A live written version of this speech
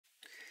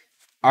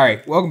All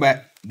right, welcome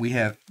back. We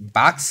have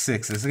box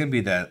 6. This is going to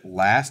be the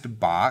last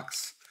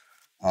box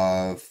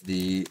of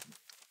the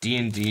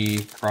D&D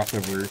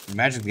crossover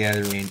Magic the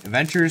Gathering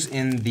Adventures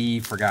in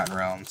the Forgotten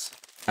Realms.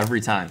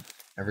 Every time.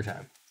 Every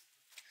time.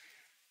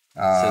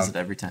 Says it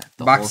every time.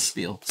 The box, whole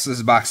spiel. So this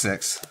is box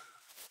 6.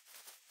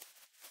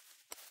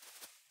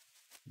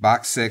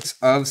 Box 6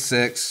 of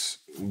 6.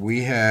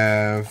 We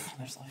have...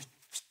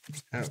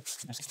 There's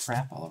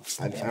crap all over.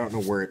 I don't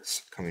know where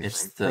it's coming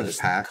It's from. the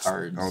packs.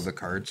 cards. Oh, the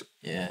cards.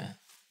 Yeah.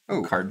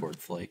 Oh. Cardboard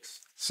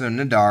flakes. So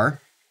Nadar,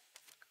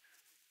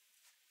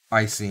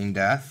 Icing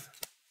Death,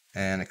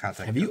 and a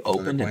contact. Have you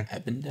opened an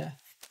Ebon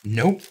Death?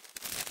 Nope.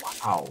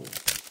 Wow.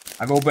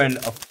 I've opened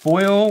a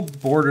foil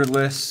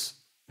borderless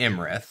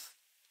Imrith,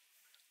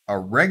 a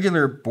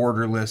regular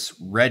borderless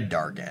red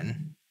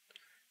Dargan,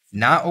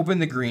 not opened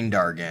the green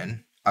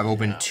Dargan. I've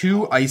opened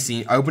two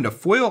Icing. I opened a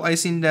foil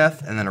Icing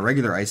Death and then a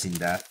regular Icing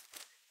Death,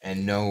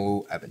 and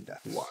no Ebon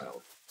Death.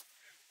 Wild.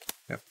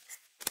 Yep.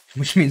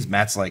 Which means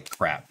Matt's like,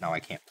 crap, now I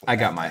can't play. I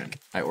got mine.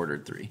 I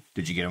ordered 3.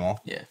 Did you get them all?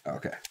 Yeah.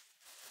 Okay.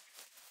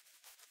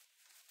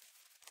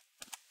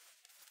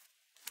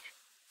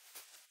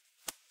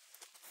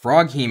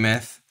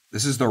 Froghemoth.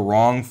 This is the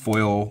wrong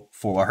foil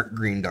full art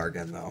green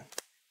Dargan, though.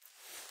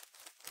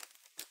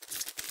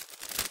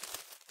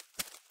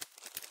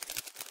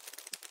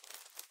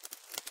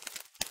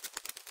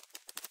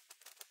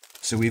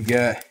 So we've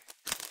got...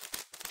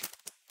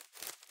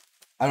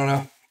 I don't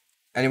know.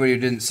 Anybody who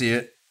didn't see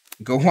it,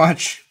 go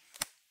watch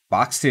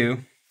Box 2.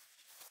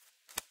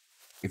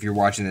 If you're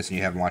watching this and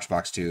you haven't watched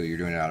Box 2, you're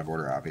doing it out of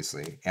order,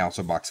 obviously. And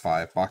also Box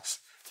 5. Box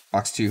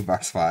 2,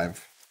 Box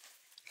 5.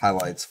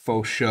 Highlights.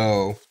 Faux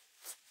show.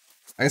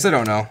 I guess I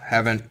don't know.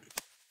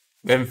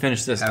 We haven't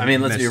finished this. I mean,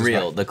 let's be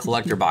real. The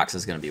collector box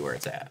is going to be where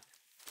it's at.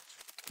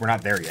 We're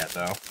not there yet,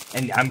 though.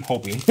 And I'm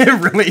hoping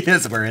it really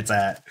is where it's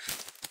at.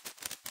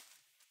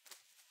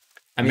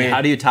 I mean,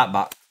 how do you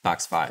top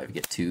box 5?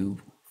 Get 2?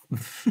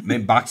 I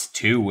mean, Box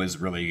 2 was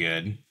really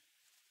good.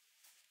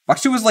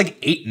 Box 2 was like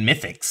 8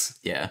 mythics.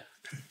 Yeah.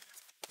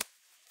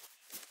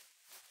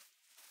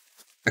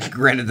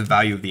 Granted, the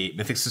value of the 8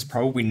 mythics is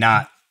probably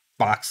not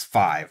Box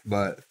 5,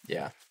 but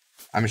yeah,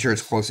 I'm sure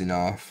it's close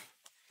enough.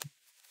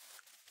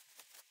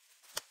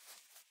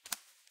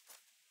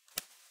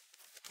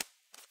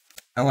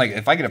 And like,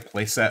 if I get a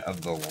playset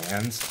of the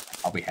lands,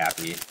 I'll be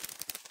happy.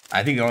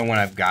 I think the only one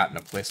I've gotten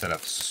a playset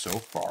of so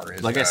far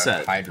is like I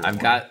said, Hydra I've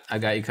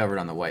got you covered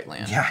on the white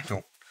land. Yeah, I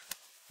don't.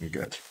 You're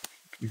good.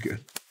 You're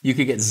good. You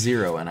could get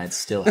 0 and I'd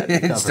still have you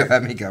covered. Still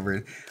have me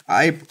covered.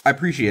 I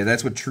appreciate it.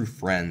 That's what true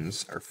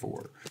friends are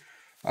for.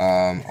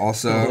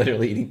 Also, I'm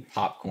literally eating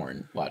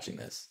popcorn watching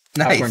this.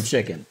 Nice. Popcorn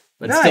chicken,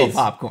 but it's still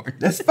popcorn.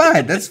 That's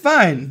fine. That's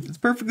fine. It's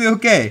perfectly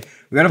okay.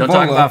 We got a Don't bolo.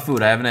 talk about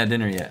food. I haven't had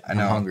dinner yet. I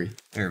know. I'm hungry.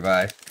 Here,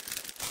 bye.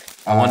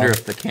 I wonder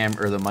if the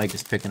or the mic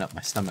is picking up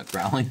my stomach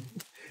growling.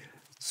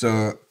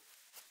 So,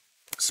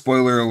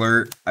 spoiler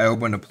alert, I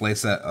opened a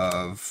playset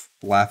of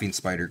Laughing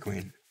Spider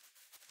Queen.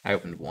 I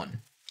opened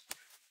 1.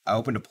 I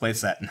opened a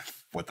playset in,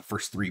 the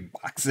first 3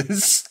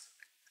 boxes.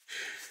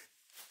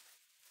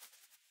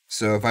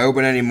 So, if I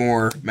open any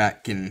more,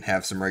 Matt can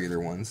have some regular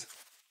ones.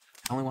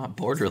 I only want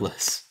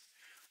borderless.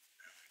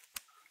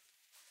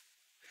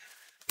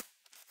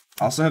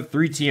 I also have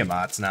 3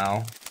 Tiamats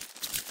now.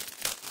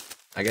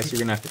 I guess you're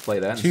going to have to play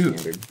that in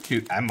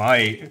standard. I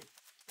might.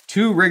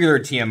 2 regular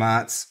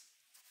Tiamats.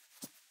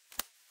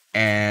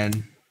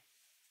 And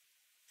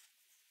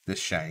this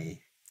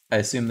shiny. I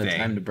assume the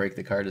time to break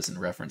the card is in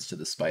reference to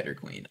the Spider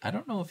Queen. I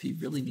don't know if you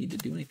really need to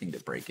do anything to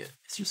break it.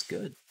 It's just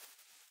good.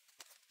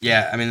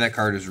 Yeah, I mean, that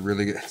card is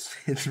really good.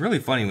 It's really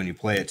funny when you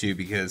play it, too,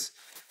 because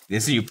the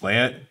instant you play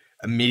it,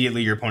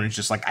 immediately your opponent's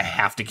just like, I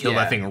have to kill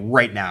that thing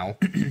right now.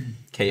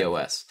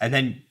 KOS. And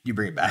then you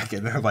bring it back,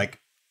 and they're like,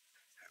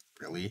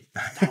 really?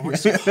 That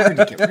was so hard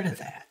to get rid of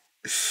that.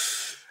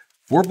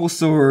 Vorpal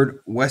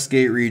Sword,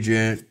 Westgate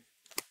Regent.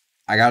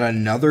 I got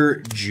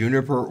another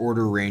Juniper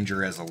Order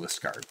Ranger as a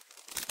list card.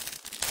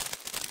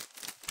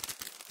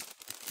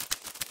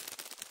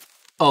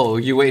 Oh,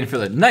 you're waiting for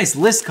the nice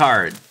list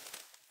card.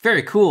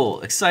 Very cool.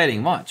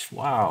 Exciting. Much.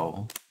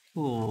 Wow.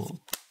 Cool.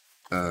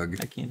 Ugh.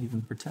 I can't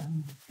even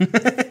pretend.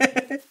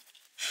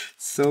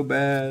 So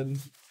bad.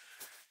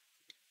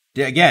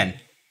 Yeah, again.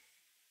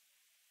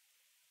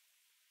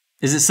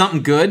 Is it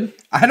something good?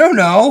 I don't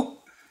know.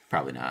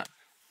 Probably not.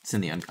 It's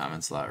in the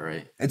uncommon slot,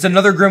 right? It's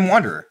another Grim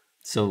Wanderer.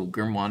 So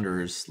Grim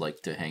Wanderers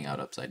like to hang out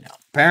upside down.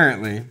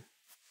 Apparently.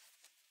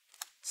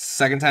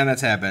 Second time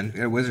that's happened.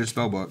 A Wizard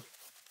Spellbook.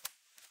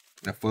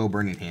 And a foil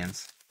Burning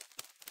Hands.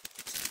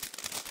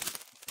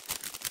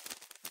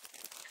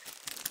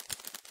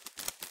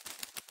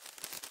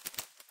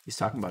 He's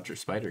talking about your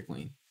Spider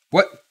Queen.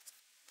 What?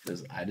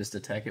 Because I just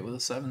attack it with a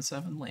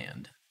 7/7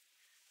 land.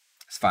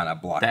 It's fine, I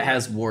block that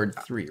has Ward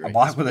 3, right? I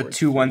block with a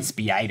 2/1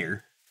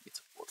 Spider. It's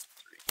a Ward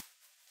 3.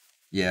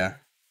 Yeah.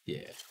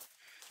 Yeah.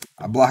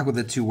 I block with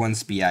a 2/1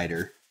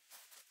 Spider.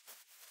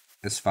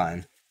 It's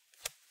fine.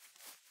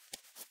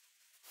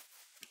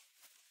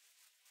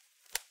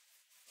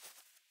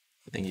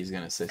 I think he's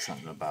going to say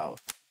something about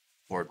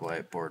Board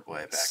wipe,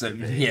 So,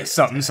 activate. yeah,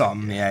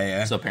 something.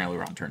 Yeah. So apparently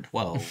we're on turn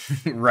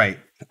 12. Right.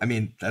 I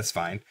mean, that's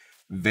fine.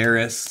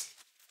 Varus.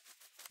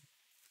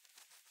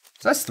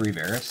 So that's 3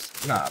 Varus.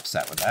 I'm not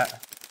upset with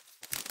that.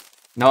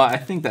 No, I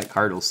think that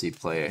card will see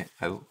play.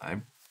 I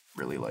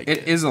really like it.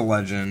 It is a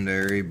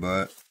legendary,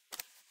 but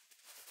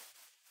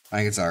I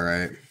think it's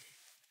alright.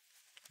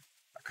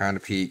 I kind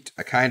of peaked.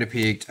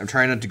 I'm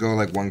trying not to go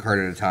like one card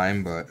at a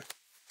time, but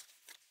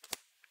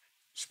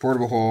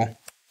supportable hole.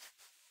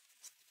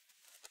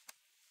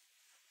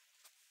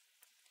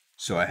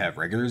 So I have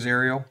regular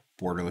Zerial,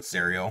 borderless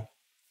Zerial,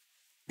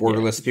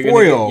 borderless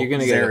foil you're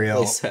gonna get a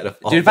Zerial. playset of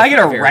all Dude, if I get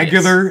a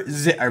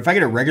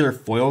variants. regular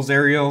foil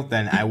Zerial,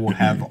 then I will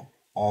have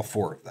all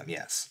 4 of them.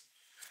 Yes,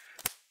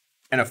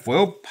 and a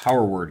foil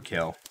power word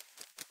kill.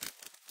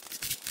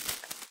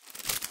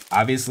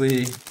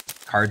 Obviously,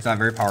 card's not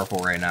very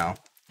powerful right now.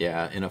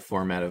 Yeah, in a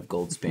format of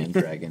Goldspan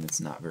Dragon,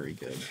 it's not very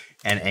good.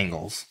 And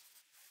angles.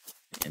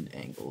 And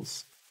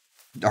angles.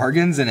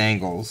 Dargans and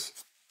angles.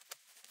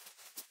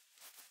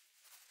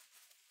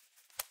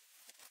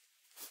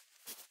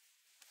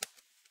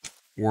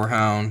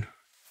 Warhound,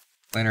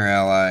 Planar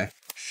Ally,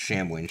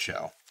 Shambling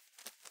Shell.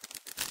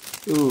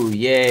 Ooh,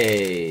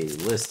 yay!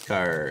 List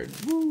card.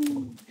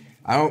 Woo.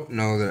 I don't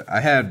know that I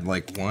had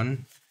like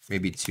 1,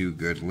 maybe 2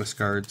 good list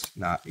cards.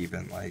 Not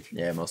even like.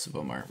 Yeah, most of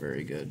them aren't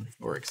very good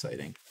or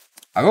exciting.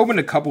 I've opened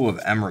a couple of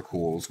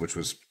Emrakul's, which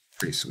was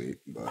pretty sweet.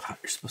 But Oh,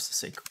 you're supposed to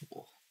say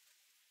cool.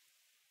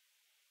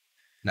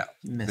 no,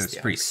 it's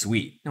pretty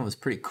sweet. No, it was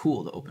pretty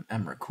cool to open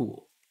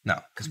Emrakul.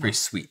 No, it's pretty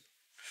sweet.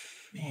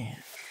 Man.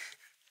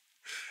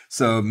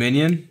 So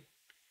Minion,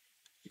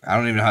 I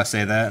don't even know how to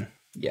say that.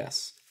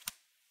 Yes.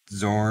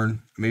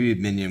 Zorn, maybe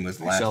Minion was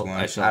the last one.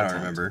 I don't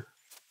remember.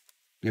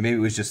 Yeah, maybe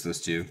it was just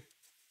those 2.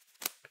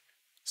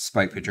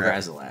 Spike Pitcher.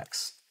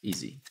 Grazilax.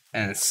 Easy.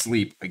 And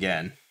Sleep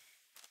again.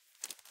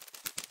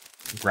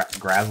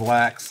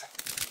 Grazilax.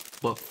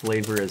 What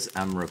flavor is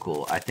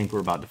Emrakul? I think we're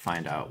about to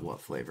find out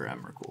what flavor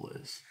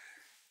Emrakul is.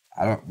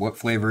 What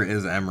flavor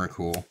is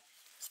Emrakul?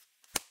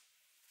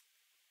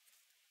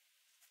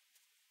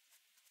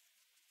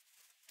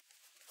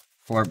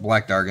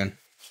 Black Dargan.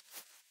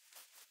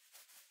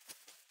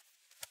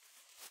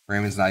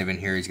 Raymond's not even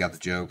here. He's got the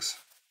jokes.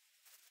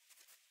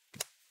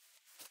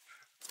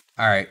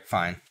 Alright,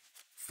 fine.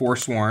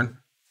 Forsworn.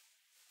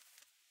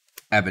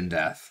 Ebon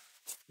Death.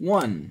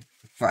 1.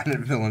 Find a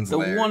villain's The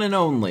lair. one and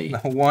only.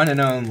 The one and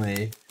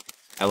only.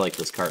 I like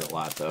this card a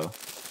lot, though.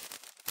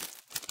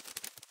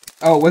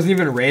 Oh, it wasn't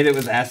even Ray that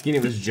was asking.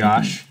 It was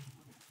Josh.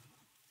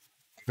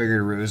 I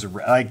figured it was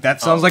like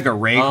that sounds like a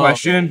Ray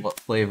question. What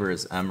flavor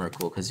is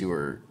Emrakul?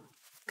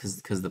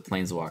 Because the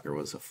Planeswalker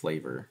was a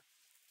flavor.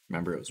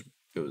 Remember, it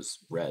was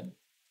red.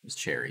 It was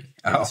cherry.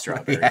 Maybe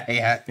strawberry.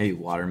 Yeah. Maybe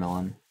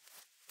watermelon.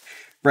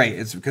 Right,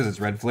 it's because it's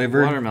red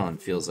flavored. Watermelon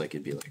feels like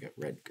it'd be like a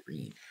red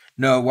green.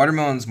 No,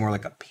 watermelon's more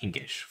like a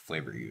pinkish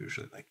flavor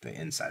usually, like the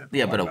inside of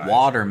the but a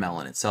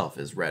watermelon itself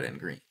is red and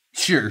green.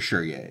 Sure,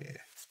 yeah.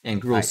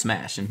 And Gruul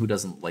Smash, and who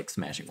doesn't like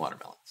smashing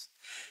watermelons?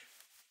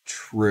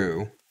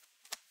 True.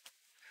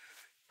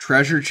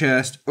 Treasure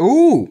chest.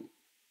 Ooh!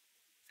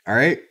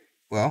 Alright,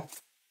 well.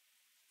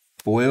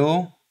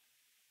 Foil,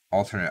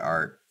 alternate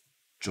art,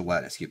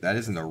 Gillette Escape. That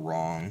is in the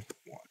wrong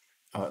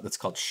one. That's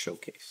called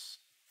Showcase.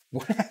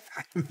 What?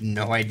 I have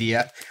no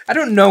idea. I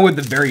don't know what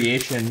the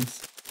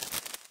variations.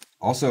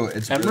 Also,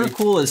 it's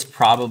Emrakul is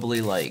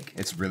probably like...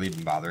 It's really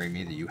been bothering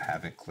me that you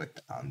haven't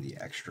clicked on the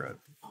extra.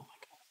 Oh my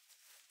god.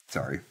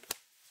 Sorry.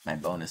 My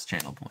bonus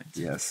channel points.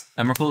 Yes.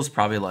 Emrakul is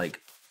probably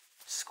like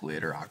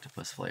squid or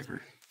octopus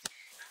flavor.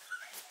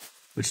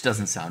 Which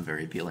doesn't sound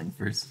very appealing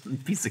for a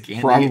piece of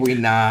candy. Probably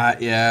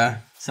not, yeah.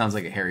 Sounds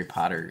like a Harry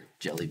Potter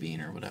jelly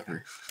bean or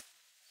whatever.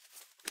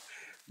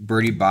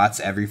 Birdie bots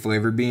every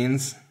flavor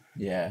beans.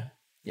 Yeah.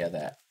 Yeah,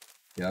 that.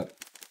 Yep.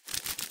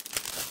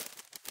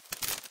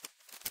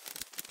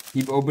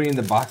 Keep opening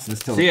the boxes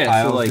till the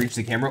piles reach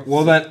the camera.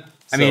 Well, then,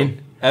 I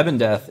mean... Ebon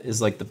Death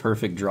is like the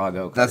perfect draw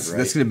go card, that's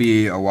going to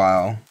be a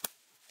while.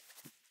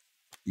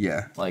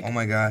 Yeah. Like, oh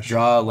my gosh.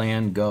 Draw,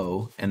 land,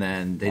 go, and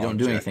then they don't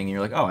do anything, and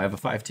you're like, oh, I have a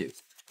 5/2.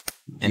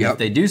 And if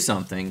they do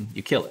something,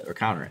 you kill it or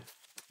counter it.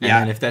 And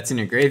then if that's in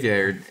your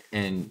graveyard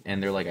and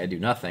they're like, I do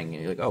nothing,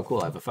 and you're like, oh,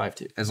 cool, I have a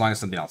 5/2. As long as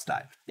something else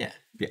died. Yeah.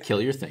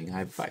 Kill your thing, I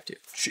have a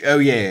 5/2. Oh,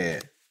 yeah.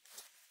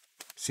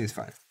 Seems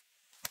fine.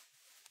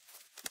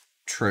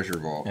 Treasure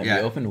Vault. Have you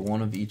opened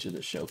one of each of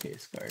the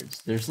showcase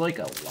cards? There's like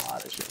a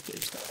lot of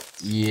showcase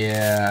cards.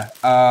 Yeah.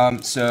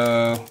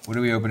 So, what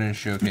do we open in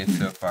showcase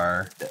so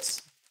far?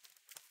 This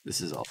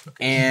is all showcase.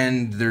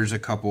 And there's a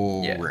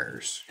couple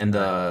rares. And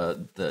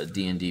the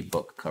D&D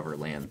book cover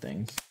land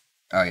things.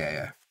 Oh,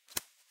 yeah.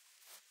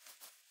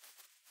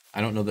 I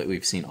don't know that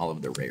we've seen all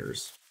of the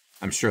rares.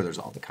 I'm sure there's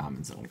all the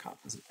commons and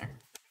uncommons in there.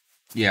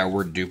 Yeah,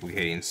 we're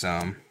duplicating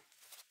some.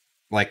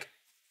 Like,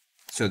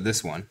 so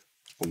this one,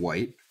 a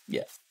white.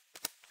 Yeah.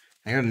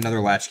 I got another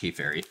Latchkey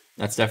Fairy.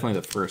 That's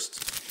definitely the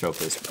first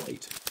showcase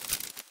white.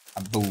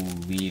 I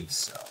believe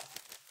so.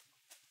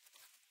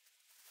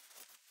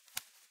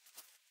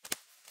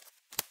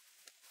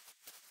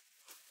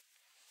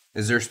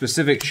 Is there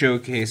specific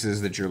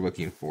showcases that you're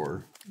looking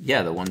for?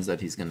 Yeah, the ones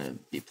that he's going to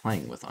be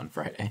playing with on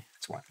Friday.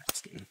 That's why I'm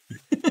asking.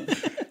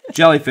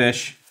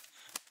 Jellyfish.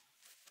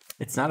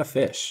 It's not a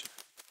fish.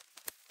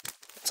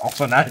 It's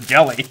also not a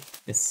jelly.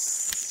 It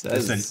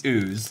says it's an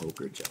ooze.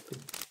 Okra jelly.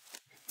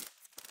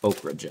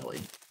 Okra jelly.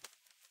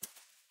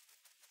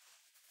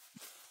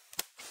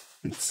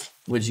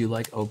 Would you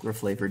like okra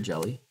flavored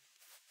jelly?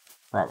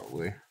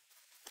 Probably.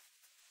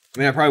 I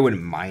mean, I probably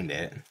wouldn't mind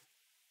it.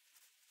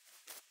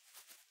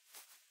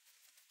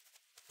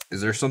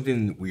 Is there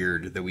something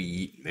weird that we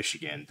eat in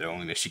Michigan that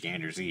only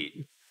Michiganders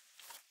eat?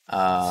 We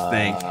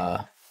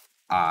have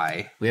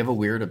a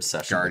weird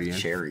obsession Guardian.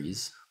 with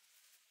cherries.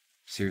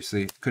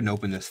 Seriously, couldn't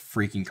open this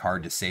freaking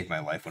card to save my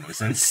life when it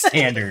was in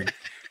standard.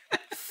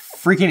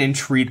 Freaking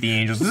Entreat the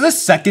Angels. This is the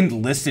second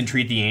list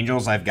Entreat the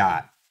Angels I've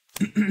got.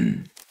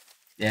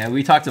 Yeah,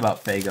 we talked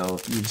about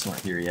Faygo. You just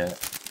weren't here yet.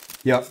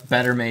 Yep.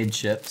 Better made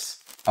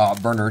chips.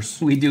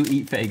 Burners. We do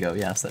eat Faygo.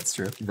 Yes, that's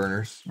true.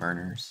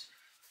 Burners.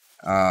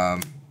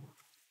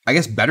 I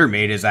guess Better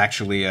Made is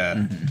actually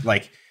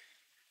like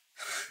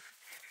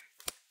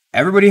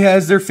everybody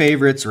has their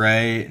favorites,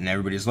 right? And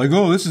everybody's like,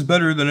 "Oh, this is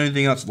better than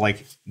anything else."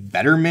 Like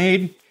Better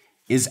Made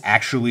is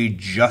actually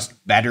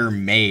just better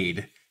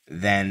made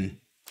than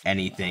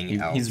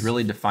anything else. He's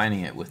really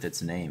defining it with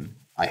its name.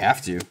 I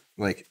have to.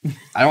 Like,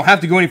 I don't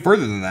have to go any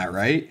further than that,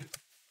 right?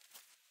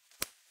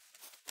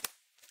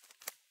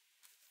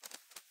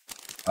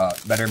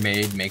 Better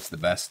Made makes the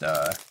best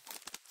I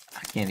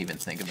can't even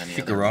think of any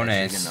Picarones. other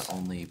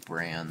Michigan-only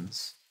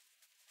brands.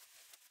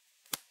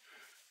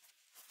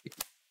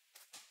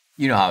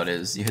 You know how it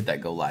is. You hit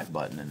that go live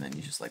button and then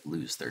you just like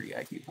lose 30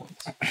 IQ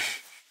points.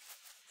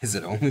 Is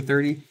it only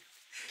 30?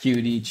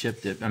 Cutie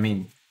chip dip. I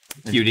mean,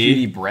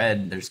 Cutie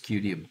bread. There's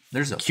Cutie.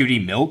 There's a Cutie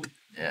milk.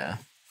 Yeah,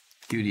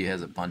 Cutie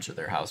has a bunch of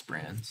their house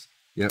brands.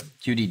 Yep.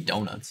 Cutie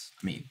donuts.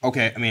 I mean,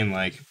 okay. I mean,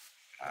 like,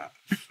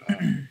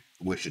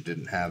 wish it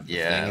didn't have. The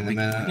yeah, thing in we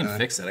the can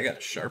fix it. I got a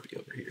Sharpie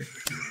over here.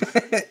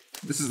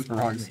 This is the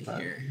wrong spot.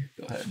 Here,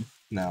 go ahead.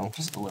 No,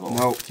 just a little.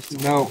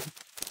 No.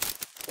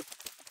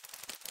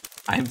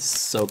 I'm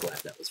so glad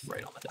that was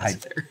right on the desk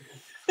there.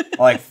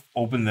 I like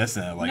open this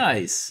and like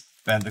nice.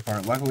 Bend the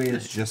card. Luckily,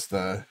 it's just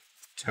the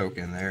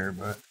token there,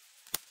 but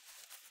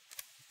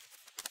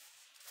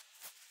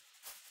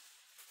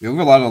we have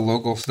a lot of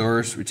local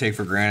stores. We take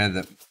for granted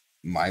that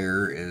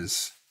Meijer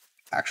is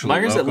actually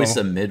Meijer's local. at least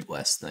a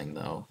Midwest thing,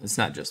 though. It's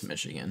not just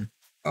Michigan.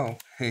 Oh,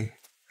 hey,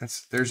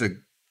 there's a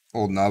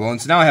old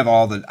Gnawbones. Now I have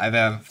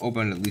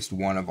opened at least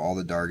one of all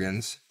the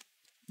Dargans.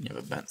 You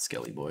have a bent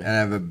Skelly Boy. And I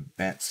have a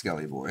bent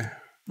Skelly Boy.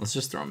 Let's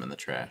just throw them in the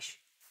trash.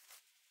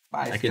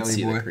 Bye, I can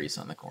see the crease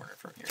on the corner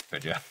from here.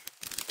 Good job.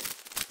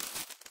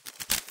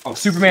 Oh,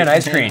 Superman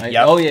ice cream.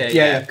 Yep. Oh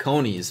yeah.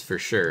 Coney's for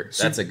sure.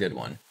 That's a good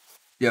one.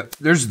 Yep.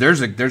 There's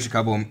a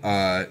couple.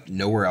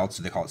 Nowhere else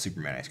do they call it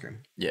Superman ice cream.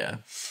 Yeah.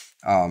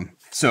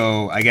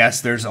 So I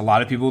guess there's a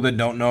lot of people that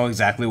don't know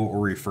exactly what we're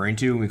referring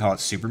to when we call it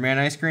Superman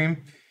ice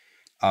cream.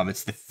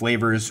 It's the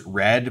flavors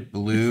red,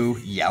 blue,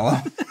 yellow.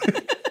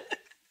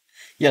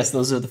 Yes,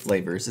 those are the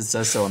flavors. It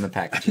says so on the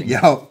packaging.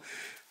 Yep.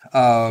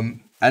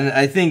 And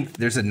I think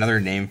there's another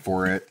name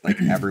for it,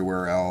 like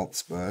everywhere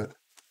else, but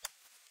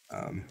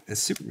it's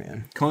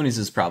Superman. Coney's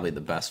is probably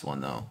the best one,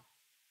 though.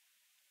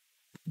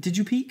 Did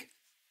you peek?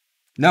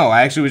 No,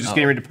 I actually was just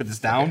getting ready to put this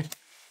down. Okay.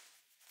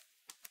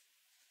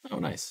 Oh,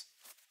 nice.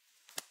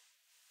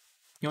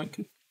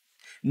 Yoink.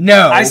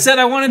 No. I said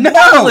I wanted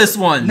bottomless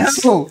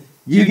ones. No.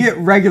 You get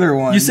regular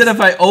ones. You said if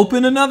I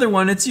open another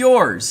one, it's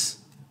yours.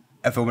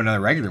 If I open another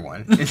regular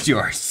one, it's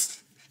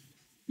yours.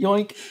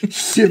 Yoink.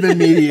 Shiva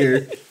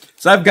Meteor.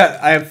 So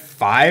I have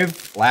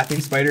 5 laughing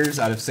spiders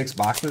out of 6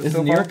 boxes. Is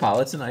so far.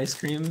 Neapolitan ice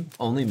cream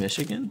only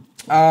Michigan?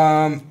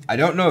 I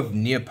don't know if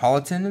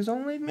Neapolitan is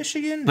only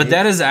Michigan, but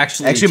that is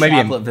actually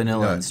chocolate,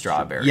 vanilla, and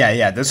strawberry.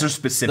 Yeah. Those are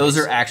specific. Those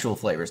are actual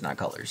flavors, not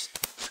colors.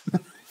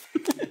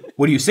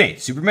 What do you say?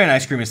 Superman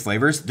ice cream is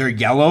flavors. They're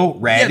yellow,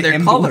 red, yeah, they're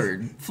and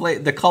colored.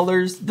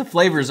 The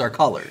flavors are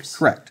colors.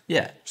 Correct.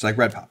 Yeah, just like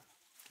Red Pop.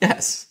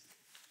 Yes.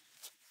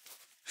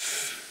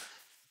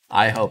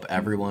 I hope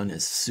everyone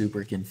is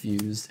super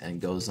confused and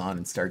goes on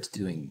and starts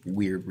doing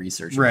weird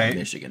research about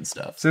Michigan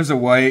stuff. So there's a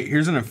white.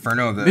 Here's an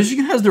Inferno of the.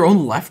 Michigan has their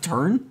own left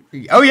turn.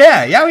 Oh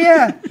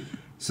yeah.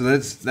 So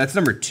that's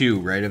number 2,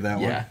 right, of that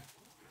one. Yeah.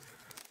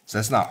 So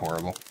that's not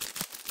horrible.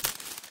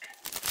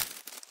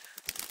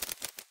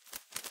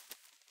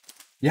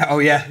 Yeah. Oh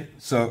yeah.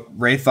 So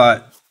Ray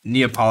thought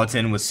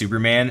Neapolitan was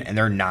Superman, and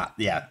they're not.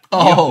 Yeah.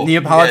 Oh.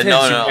 Neapolitan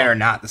and Superman are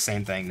not the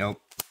same thing. Nope.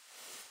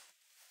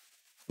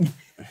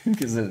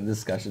 Because of the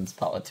discussions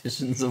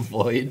politicians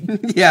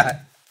avoid. Yeah.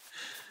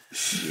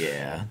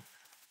 Yeah.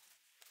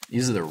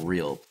 These are the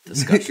real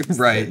discussions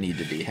that need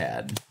to be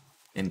had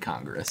in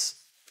Congress.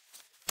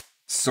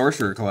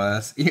 Sorcerer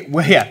class.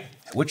 Well, yeah.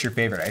 What's your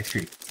favorite ice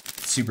cream?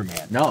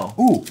 Superman. No.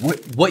 Ooh.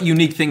 What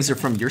unique things are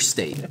from your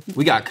state?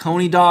 We got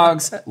Coney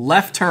dogs,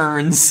 left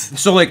turns.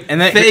 So like, and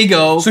that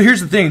Faygo. So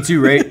here's the thing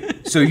too,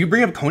 right? So you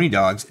bring up Coney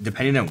dogs,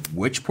 depending on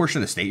which portion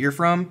of the state you're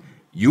from,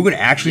 you would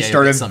actually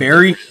start a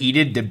very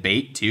heated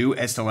debate too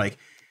as to like,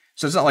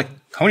 So it's not like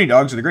Coney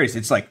dogs are the greatest.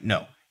 It's like,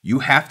 no, you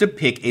have to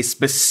pick a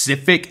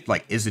specific,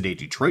 like, is it a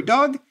Detroit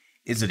dog?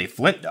 Is it a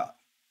Flint dog?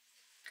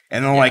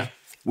 And then, like,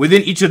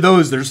 within each of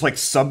those, there's, like,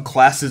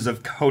 subclasses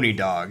of Coney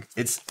dog.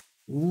 It's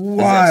wild.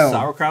 Does it have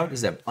sauerkraut?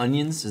 Does it have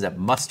onions? Does it have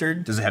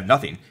mustard? Does it have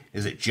nothing?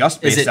 Is it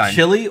just based on... Is it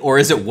chili, or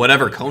is it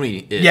whatever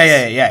Coney is?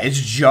 Yeah.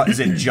 Is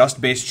it just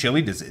based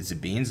chili? Is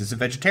it beans? Is it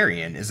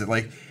vegetarian? Is it,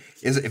 like...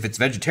 if it's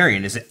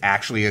vegetarian, is it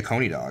actually a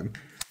Coney dog?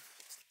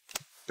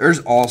 There's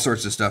all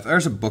sorts of stuff.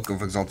 There's a book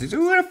of Exalted.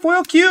 Ooh, and a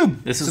foil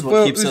cube. This is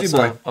what keeps us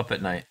up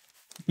at night.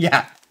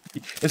 Yeah.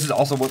 This is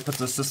also what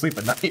puts us to sleep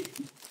at night. You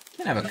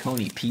can't have a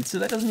Coney pizza.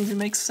 That doesn't even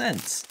make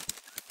sense.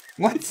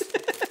 What?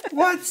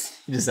 What?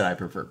 You just said I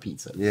prefer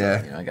pizza.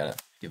 Yeah. So, I gotta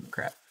give him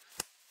crap.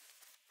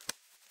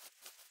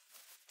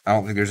 I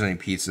don't think there's any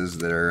pizzas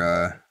that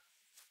are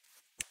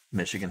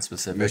Michigan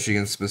specific.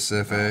 Michigan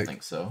specific. I don't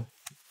think so.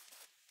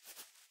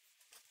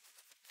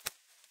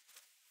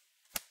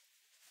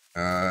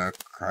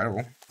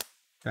 Incredible.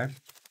 Okay.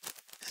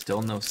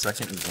 Still no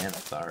second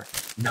Xanathar.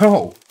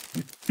 No.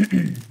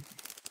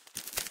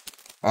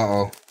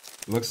 Uh-oh.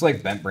 Looks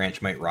like Bent Branch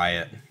might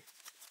riot.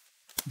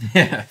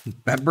 Yeah.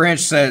 Bent Branch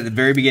said at the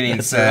very beginning,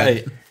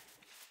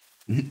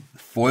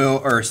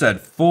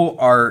 full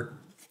art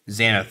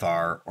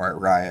Xanathar or at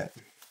riot.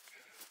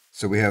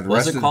 So we have the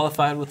Was it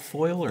qualified with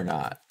foil or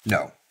not?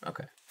 No.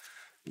 Okay.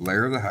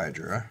 Lair of the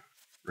Hydra,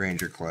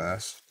 Ranger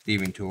class,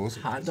 thieving tools.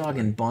 Hot dog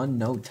and bun,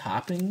 no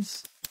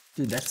toppings?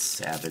 Dude, that's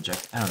savage. I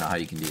don't know how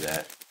you can do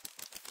that.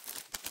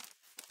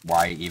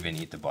 Why even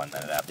eat the bun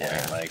at that point?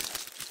 Yeah. Like,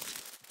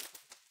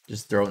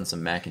 just throw in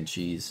some mac and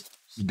cheese.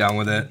 Done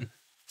with it.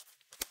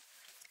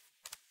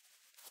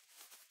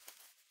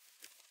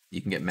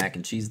 You can get mac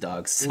and cheese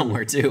dogs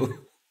somewhere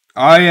too.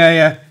 Oh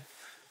yeah.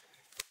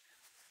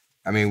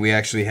 I mean, we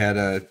actually had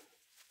a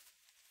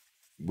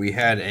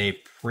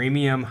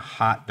premium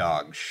hot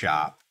dog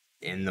shop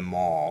in the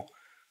mall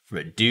from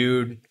a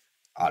dude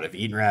out of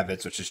Eaton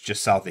Rapids, which is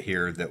just south of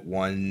here, that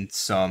won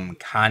some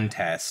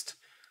contest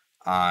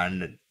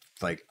on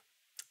like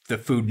the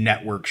Food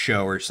Network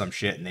show or some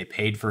shit, and they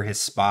paid for his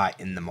spot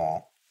in the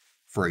mall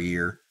for a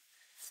year.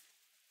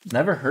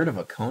 Never heard of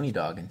a Coney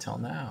dog until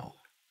now.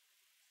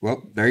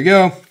 Well, there you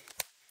go.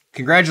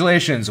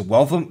 Congratulations.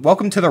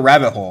 Welcome to the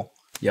rabbit hole.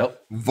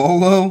 Yep.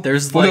 Volo,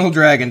 there's foil like,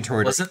 dragon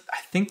tortoise.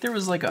 I think there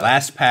was like a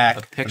last pack,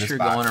 a picture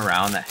going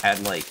around that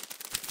had like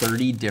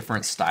 30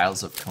 different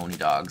styles of Coney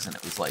dogs, and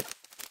it was like,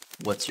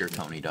 what's your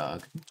Coney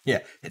dog? Yeah,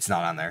 it's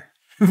not on there.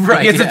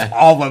 Right. It's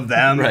all of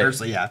them. Right. Or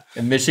so, yeah.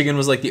 And Michigan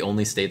was like the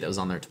only state that was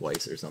on there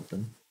twice or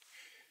something.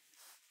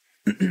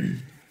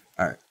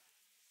 All right.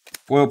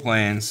 Foil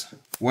Plains,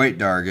 White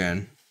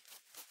Dargan.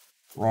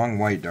 Wrong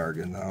White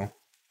Dargan, though.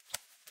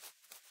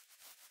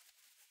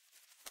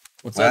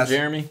 What's up,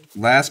 Jeremy?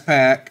 Last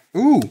pack.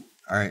 Ooh.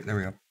 All right, there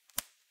we go.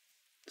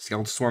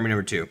 Skeletal Swarming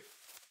number 2.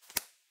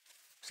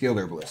 Scaled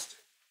Herbalist.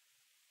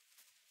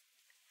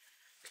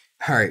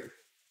 All right.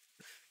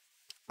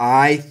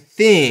 I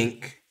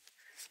think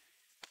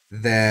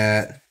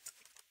that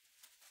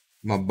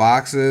my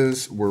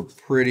boxes were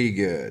pretty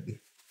good.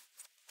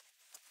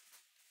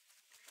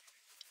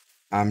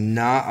 I'm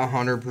not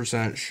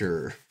 100%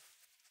 sure.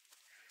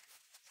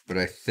 But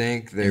I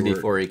think they were...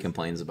 Before he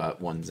complains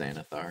about one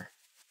Xanathar.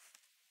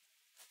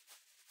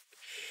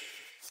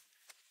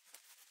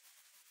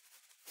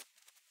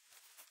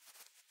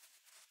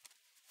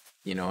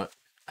 You know what?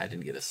 I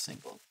didn't get a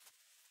single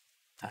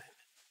time.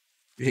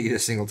 You didn't get a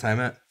single time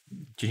at?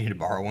 Do you need to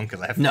borrow one?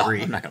 Because I have 3. No,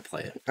 I'm not going to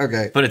play it.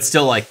 Okay. But it's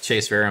still like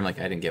Chase Rare. I'm like,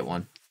 I didn't get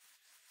one.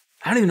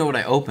 I don't even know what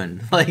I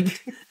opened.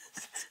 Like,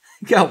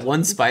 got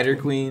one Spider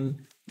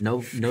Queen. No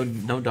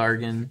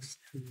Dargan.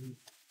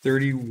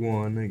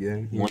 31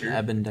 again. Here. One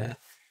Ebon Death.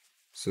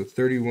 So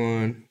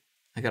 31.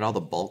 I got all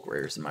the bulk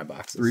rares in my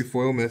boxes. 3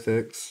 foil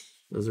mythics.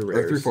 Those are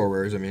rares. 3 foil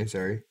rares, I mean,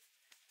 sorry.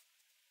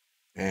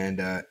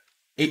 And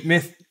 8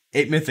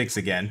 mythics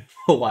again.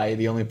 Hawaii,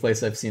 the only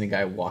place I've seen a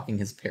guy walking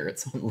his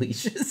parrots on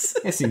leashes.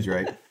 That seems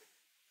right.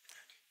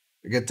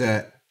 I get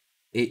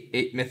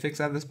 8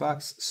 mythics out of this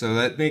box. So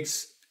that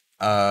makes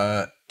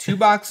 2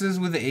 boxes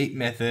with 8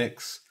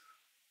 mythics.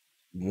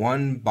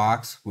 1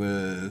 box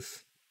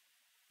with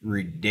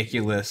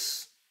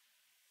ridiculous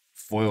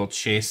foil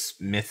chase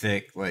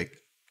mythic. Like,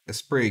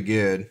 it's pretty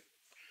good.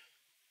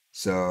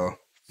 So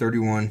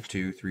 31,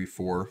 2, 3,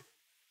 4.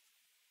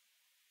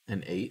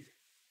 And 8.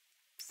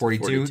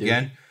 42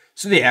 again.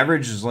 So the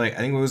average is like, I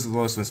think it was the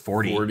lowest was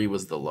 40. 40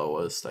 was the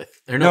lowest. No,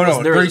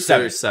 there 37. was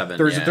 37.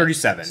 There was a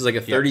 37. So it was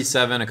like a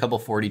 37, a couple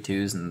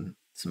 42s, and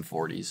some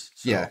 40s.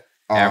 So yeah.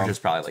 Average is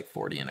probably like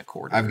 40 and a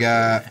quarter. I've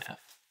got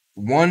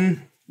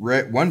 1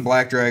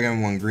 black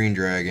dragon, 1 green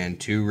dragon,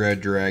 2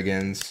 red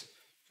dragons,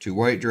 2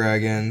 white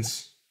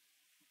dragons,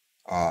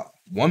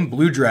 1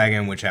 blue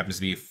dragon, which happens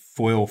to be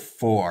foil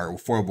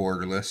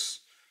borderless,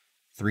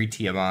 3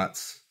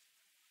 Tiamats.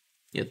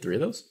 You had 3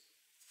 of those?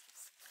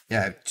 Yeah,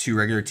 I have 2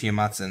 regular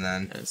Tiamats, and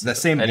then the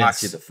same box. I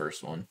box. didn't see the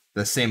first one.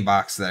 The same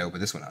box that I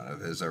opened this one out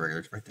of is a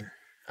regular right there.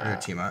 Regular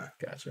Tiamat.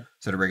 Gotcha.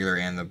 So the regular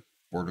and the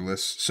borderless.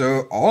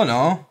 So all in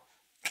all,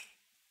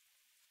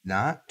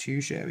 Not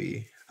too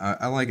shabby.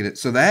 I like it.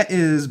 So that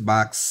is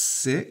box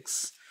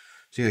 6.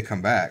 So you got to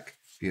come back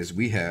because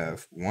we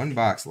have one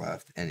box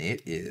left, and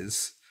it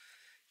is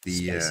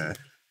the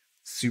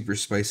super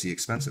spicy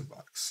expensive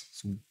box.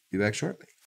 So we'll be back shortly.